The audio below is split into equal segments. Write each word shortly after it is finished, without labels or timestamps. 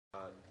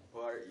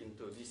are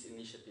into these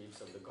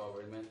initiatives of the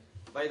government.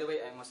 By the way,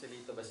 I'm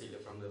Joselito Basilio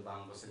from the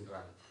Bangko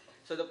Sentral.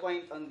 So the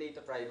point on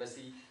data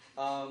privacy,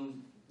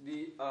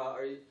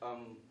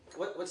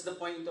 what's the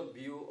point of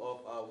view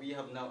of we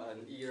have now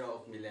an era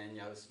of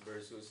millennials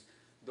versus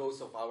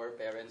those of our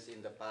parents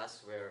in the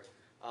past where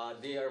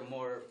they are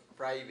more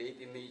private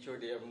in nature,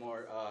 they are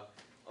more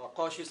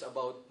cautious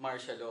about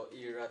martial law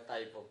era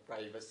type of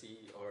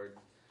privacy or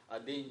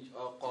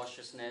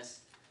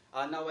cautiousness.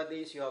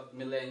 Nowadays, you have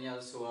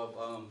millennials who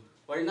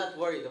are not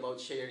worried about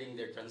sharing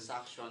their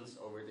transactions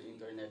over the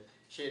internet,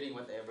 sharing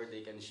whatever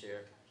they can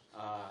share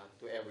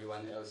to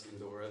everyone else in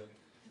the world.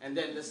 And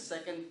then the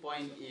second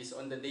point is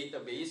on the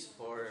database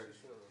for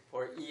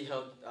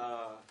e-health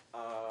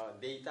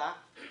data.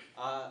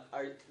 Are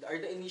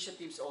the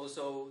initiatives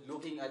also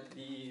looking at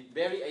the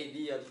very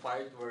ideal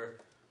part where,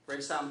 for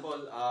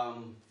example,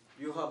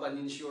 you have an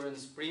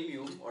insurance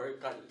premium or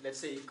let's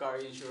say car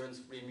insurance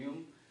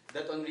premium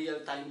that on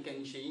real time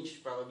can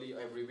change probably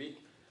every week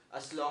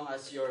as long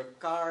as your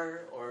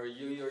car or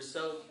you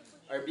yourself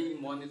are being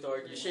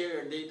monitored. You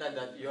share your data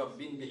that you have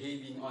been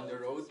behaving on the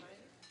road,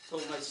 so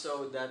much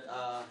so that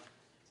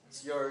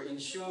your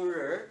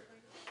insurer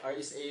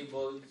is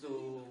able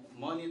to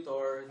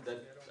monitor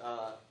that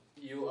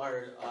you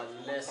are a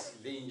less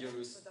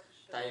dangerous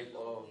type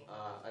of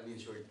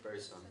uninsured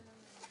person.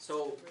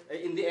 So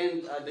in the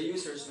end, the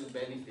users will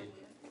benefit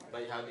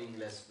by having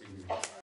less premium.